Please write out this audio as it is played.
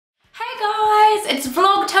it's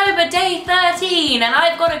Vlogtober day 13 and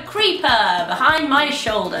I've got a creeper behind my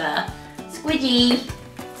shoulder. Squidgy,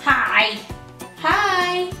 hi.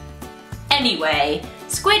 Hi. Anyway,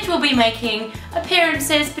 Squidge will be making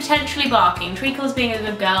appearances, potentially barking, Treacle's being a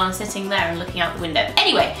good girl and sitting there and looking out the window.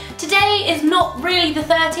 Anyway, today is not really the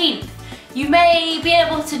 13th. You may be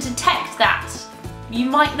able to detect that. You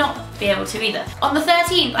might not be able to either. On the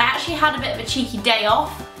 13th, I actually had a bit of a cheeky day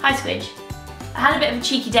off. Hi, Squidge. I had a bit of a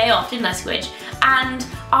cheeky day off, didn't I, Squidge? And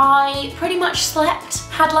I pretty much slept,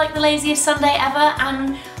 had like the laziest Sunday ever,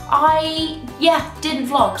 and I, didn't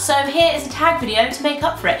vlog. So here is a tag video to make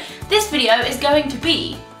up for it. This video is going to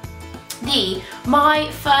be my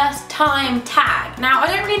first time tag. Now, I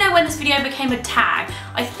don't really know when this video became a tag.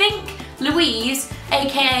 I think Louise,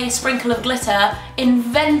 aka Sprinkle of Glitter,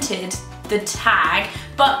 invented the tag,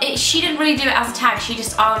 but she didn't really do it as a tag, she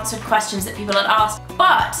just answered questions that people had asked.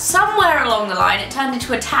 But somewhere along the line it turned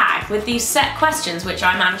into a tag with these set questions which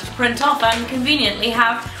I managed to print off and conveniently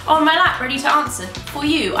have on my lap ready to answer for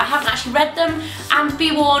you. I haven't actually read them, and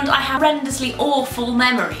be warned, I have horrendously awful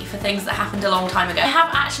memory for things that happened a long time ago. I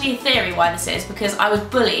have actually a theory why this is, because I was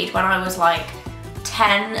bullied when I was like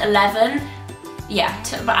 10, 11,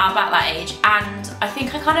 about that age, and I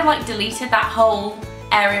think I kind of like deleted that whole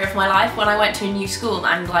area of my life when I went to a new school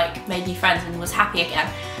and like made new friends and was happy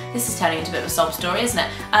again. This is turning into a bit of a sob story, isn't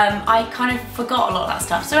it? I kind of forgot a lot of that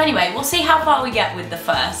stuff. So anyway, we'll see how far we get with the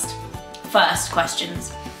first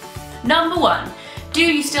questions. Number 1, do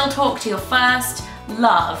you still talk to your first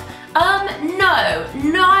love? No,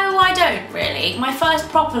 I don't really. My first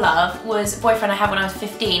proper love was a boyfriend I had when I was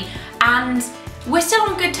 15, and we're still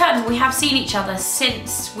on good terms. We have seen each other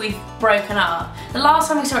since we've broken up. The last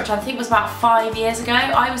time we saw each other I think was about 5 years ago.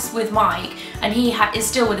 I was with Mike and he is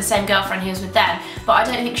still with the same girlfriend he was with then, but I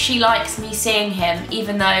don't think she likes me seeing him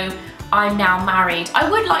even though I'm now married. I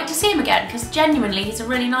would like to see him again because genuinely he's a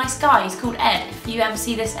really nice guy. He's called Ed. If you ever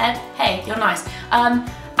see this, Ed, hey, you're nice.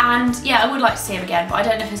 And yeah, I would like to see him again, but I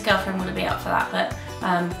don't know if his girlfriend would be up for that,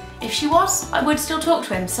 but if she was, I would still talk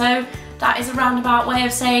to him. So that is a roundabout way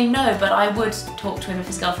of saying no, but I would talk to him if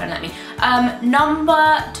his girlfriend let me.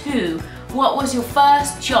 Number 2, what was your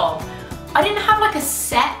first job? I didn't have like a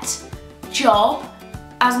set job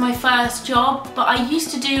as my first job, but I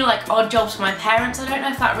used to do like odd jobs for my parents. I don't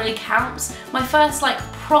know if that really counts. My first like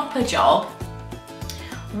proper job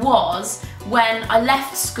was when I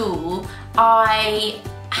left school. I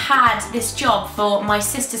had this job for my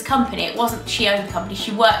sister's company. It wasn't she owned the company,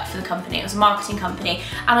 she worked for the company. It was a marketing company,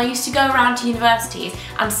 and I used to go around to universities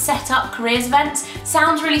and set up careers events.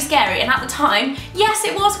 Sounds really scary, and at the time, yes,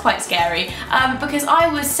 it was quite scary, because I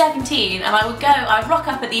was 17 and I'd rock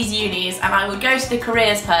up at these unis and I would go to the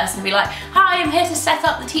careers person and be like, hi, I'm here to set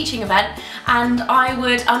up the teaching event, and I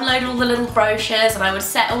would unload all the little brochures and I would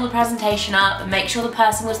set all the presentation up and make sure the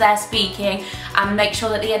person was there speaking and make sure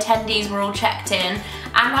that the attendees were all checked in.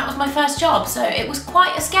 And that was my first job, so it was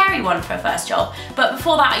quite a scary one for a first job. But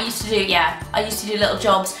before that I used to do little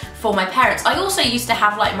jobs for my parents. I also used to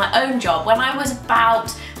have like my own job when I was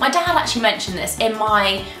about, my dad actually mentioned this in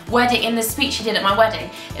my wedding, in the speech he did at my wedding.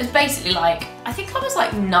 It was basically like, I think I was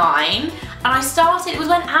like 9, and I started, it was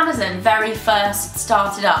when Amazon very first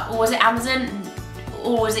started up, or was it Amazon?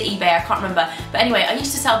 Or was it eBay? I can't remember. But anyway, I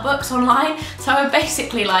used to sell books online, so I would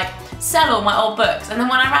basically like sell all my old books, and then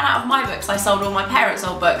when I ran out of my books I sold all my parents'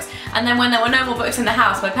 old books, and then when there were no more books in the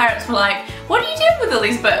house my parents were like, what are you doing with all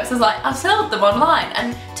these books? I was like, I've sold them online.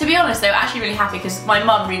 And to be honest, they were actually really happy because my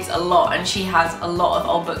mum reads a lot and she has a lot of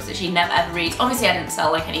old books that she never ever reads. Obviously I didn't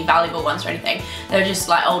sell like any valuable ones or anything, they were just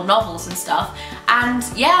like old novels and stuff, and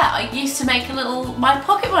yeah, I used to make my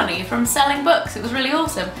pocket money from selling books. It was really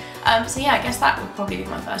awesome. So yeah, I guess that would probably be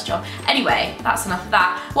my first job. Anyway, that's enough of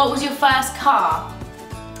that. What was your first car?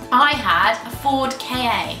 I had a Ford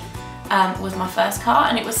Ka, was my first car,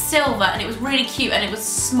 and it was silver and it was really cute and it was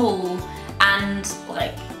small and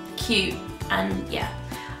like cute, and yeah.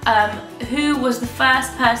 Who was the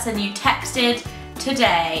first person you texted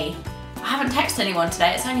today? I haven't texted anyone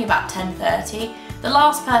today, it's only about 10:30. The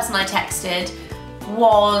last person I texted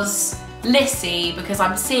was Lissy because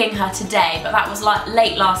I'm seeing her today, but that was like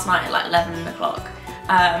late last night at like 11 o'clock.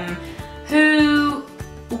 Who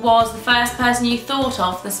was the first person you thought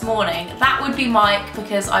of this morning? That would be Mike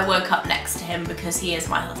because I woke up next to him because he is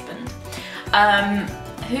my husband.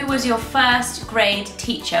 Who was your first grade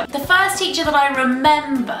teacher? The first teacher that I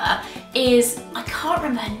remember is, I can't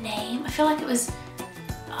remember her name, I feel like it was,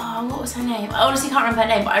 oh, what was her name? I honestly can't remember her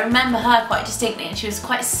name, but I remember her quite distinctly, and she was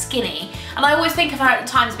quite skinny. And I always think of her at the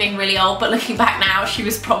time as being really old, but looking back now, she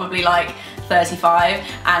was probably like 35,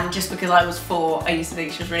 and just because I was 4, I used to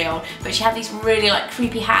think she was really old. But she had these really like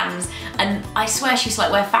creepy hands, and I swear she used to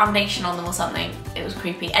like wear foundation on them or something. It was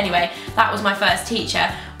creepy. Anyway, that was my first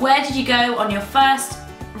teacher. Where did you go on your first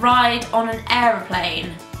ride on an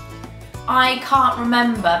aeroplane? I can't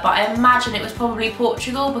remember, but I imagine it was probably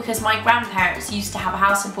Portugal because my grandparents used to have a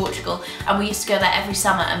house in Portugal and we used to go there every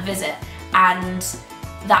summer and visit, and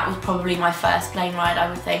that was probably my first plane ride, I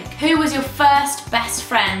would think. Who was your first best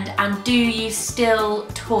friend and do you still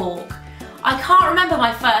talk? I can't remember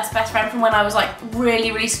my first best friend from when I was like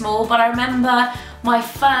really small, but I remember my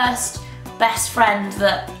first best friend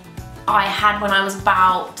that I had when I was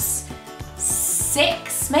about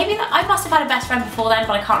 6, maybe. I must have had a best friend before then,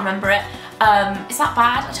 but I can't remember it. Is that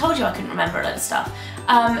bad? I told you I couldn't remember a lot of stuff.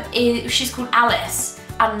 She's called Alice,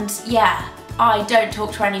 and yeah, I don't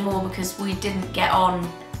talk to her anymore because we didn't get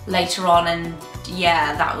on later on, and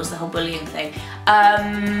yeah, that was the whole bullying thing.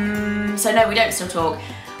 So no, we don't still talk.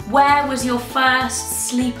 Where was your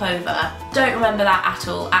first sleepover? Don't remember that at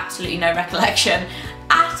all, absolutely no recollection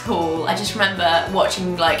at all. I just remember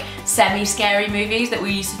watching like semi-scary movies that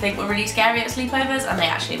we used to think were really scary at sleepovers, and they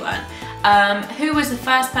actually weren't. Who was the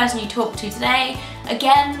first person you talked to today?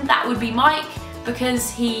 Again, that would be Mike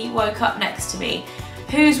because he woke up next to me.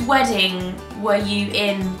 Whose wedding were you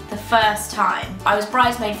in the first time? I was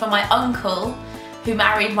bridesmaid for my uncle who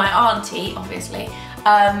married my auntie, obviously,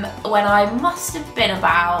 when I must have been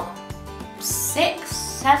about 6,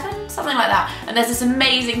 7, something like that. And there's this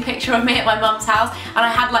amazing picture of me at my mum's house, and I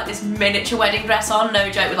had like this miniature wedding dress on,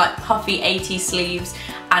 no joke, with like puffy 80s sleeves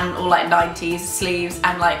and all like 90s sleeves,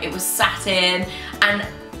 and like it was satin. And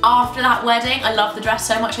after that wedding, I loved the dress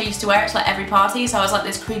so much I used to wear it to like every party, so I was like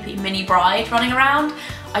this creepy mini bride running around.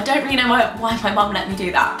 I don't really know why my mum let me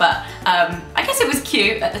do that, but I guess it was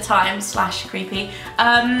cute at the time / creepy.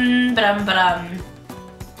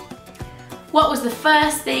 What was the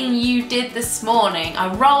first thing you did this morning?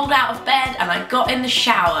 I rolled out of bed and I got in the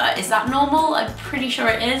shower. Is that normal? I'm pretty sure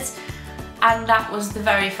it is. And that was the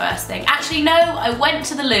very first thing. Actually, no, I went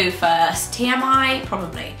to the loo first. TMI?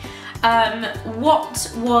 Probably.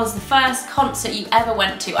 What was the first concert you ever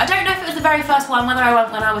went to? I don't know if it was the very first one, whether I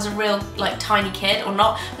went when I was a real like tiny kid or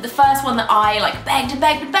not, but the first one that I like begged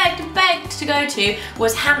to go to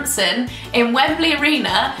was Hanson in Wembley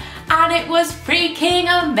Arena, and it was freaking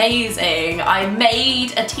amazing. I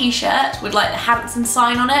made a t-shirt with like the Hanson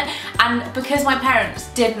sign on it, and because my parents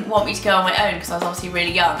didn't want me to go on my own because I was obviously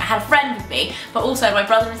really young, I had a friend with me, but also my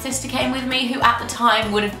brother and sister came with me, who at the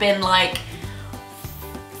time would have been like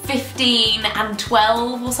 15 and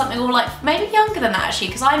 12 or something, or like maybe younger than that actually,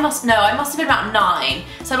 because I must have been about 9.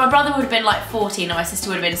 So my brother would have been like 14 and my sister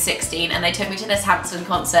would have been 16, and they took me to this Hanson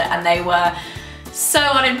concert and they were so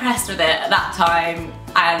unimpressed with it at that time.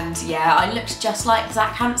 And yeah, I looked just like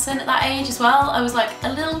Zach Hanson at that age as well. I was like a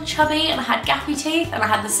little chubby and I had gappy teeth and I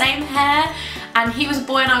had the same hair, and he was a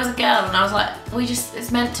boy and I was a girl, and I was like,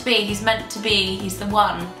 it's meant to be, he's meant to be, he's the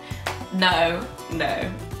one. No.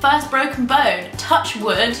 First broken bone, touch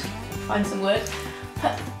wood, find some wood.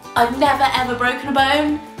 I've never ever broken a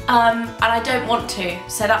bone, and I don't want to,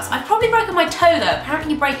 so I've probably broken my toe though.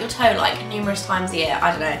 Apparently you break your toe like numerous times a year,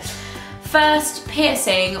 I don't know. First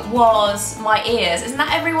piercing was my ears. Isn't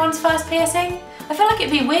that everyone's first piercing? I feel like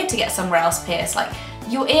it'd be weird to get somewhere else pierced. Like,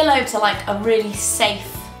 your earlobes are like a really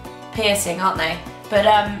safe piercing, aren't they? But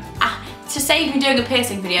to save me doing a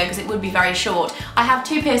piercing video, because it would be very short, I have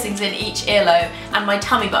 2 piercings in each earlobe and my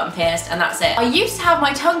tummy button pierced, and that's it. I used to have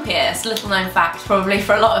my tongue pierced, little known fact probably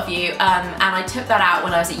for a lot of you, and I took that out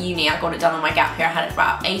when I was at uni. I got it done on my gap year. I had it for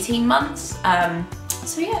about 18 months,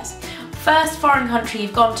 so yes. First foreign country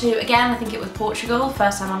you've gone to? Again, I think it was Portugal,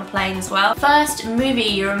 first time on a plane as well. First movie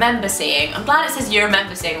you remember seeing? I'm glad it says you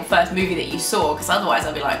remember seeing, or first movie that you saw, because otherwise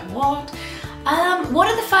I'd be like, what? One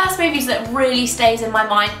of the first movies that really stays in my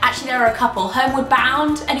mind, actually there are a couple. Homeward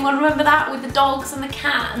Bound, anyone remember that, with the dogs and the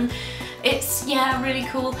cat? And it's, yeah, really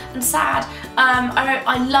cool and sad.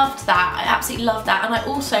 I loved that, I absolutely loved that, and I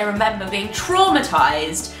also remember being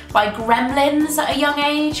traumatised by Gremlins at a young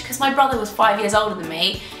age, because my brother was 5 years older than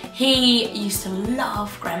me. He used to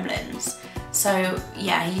love Gremlins, so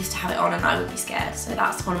yeah, he used to have it on and I would be scared. So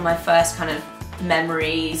that's one of my first kind of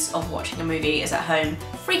memories of watching a movie, is at home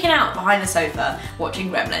freaking out behind the sofa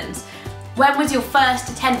watching Gremlins. When was your first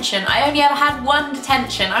detention? I only ever had 1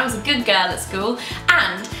 detention. I was a good girl at school,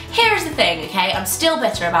 and here is the thing, okay, I'm still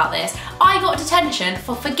bitter about this. I got detention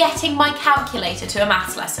for forgetting my calculator to a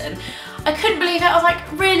maths lesson. I couldn't believe it. I was like,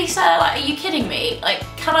 really, sir? Like, are you kidding me? Like,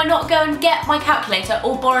 can I not go and get my calculator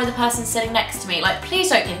or borrow the person sitting next to me? Like, please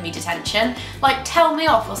don't give me detention. Like, tell me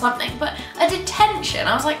off or something. But a detention?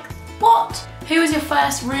 I was like, what? Who was your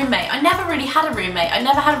first roommate? I never really had a roommate. I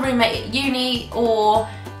never had a roommate at uni or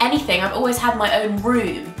anything. I've always had my own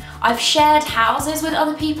room. I've shared houses with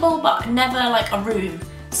other people, but never like a room.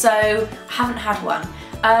 So I haven't had one.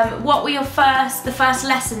 What were the first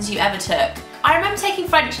lessons you ever took? I remember taking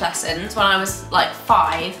French lessons when I was like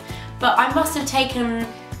 5, but I must have taken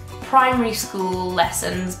primary school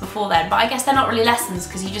lessons before then, but I guess they're not really lessons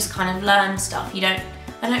because you just kind of learn stuff. I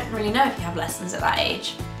don't really know if you have lessons at that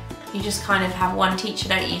age. You just kind of have one teacher,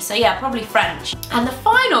 don't you? So yeah, probably French. And the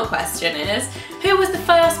final question is, who was the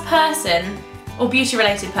first person or beauty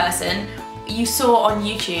related person you saw on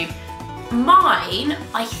YouTube? Mine,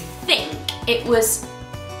 I think it was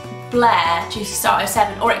Blair, Juicy Star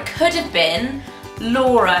 07, or it could have been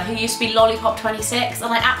Laura, who used to be Lollipop26,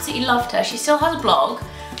 and I absolutely loved her. She still has a blog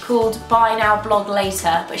called Buy Now Blog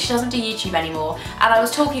Later, but she doesn't do YouTube anymore. And I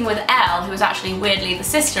was talking with Elle, who was actually weirdly the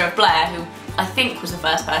sister of Blair, who I think was the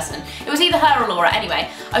first person. It was either her or Laura. Anyway,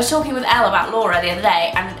 I was talking with Elle about Laura the other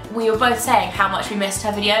day, and we were both saying how much we missed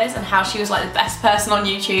her videos and how she was like the best person on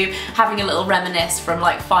YouTube, having a little reminisce from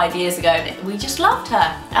like 5 years ago, and we just loved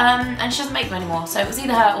her. And she doesn't make them anymore, so it was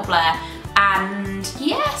either her or Blair. And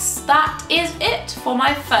yes, that is it for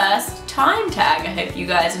my first time tag. I hope you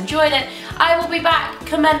guys enjoyed it. I will be back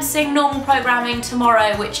commencing normal programming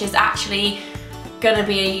tomorrow, which is actually gonna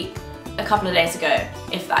be a couple of days ago.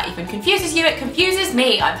 If that even confuses you, it confuses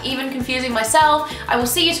me. I'm even confusing myself. I will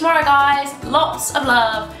see you tomorrow, guys. Lots of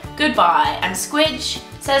love. Goodbye. And Squidge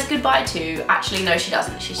says goodbye too. Actually, no, she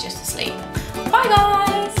doesn't. She's just asleep. Bye,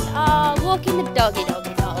 guys. Walking the doggy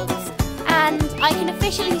dogs. And I can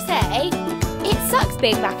officially say, it sucks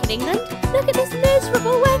being back in England. Look at this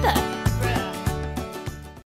miserable weather.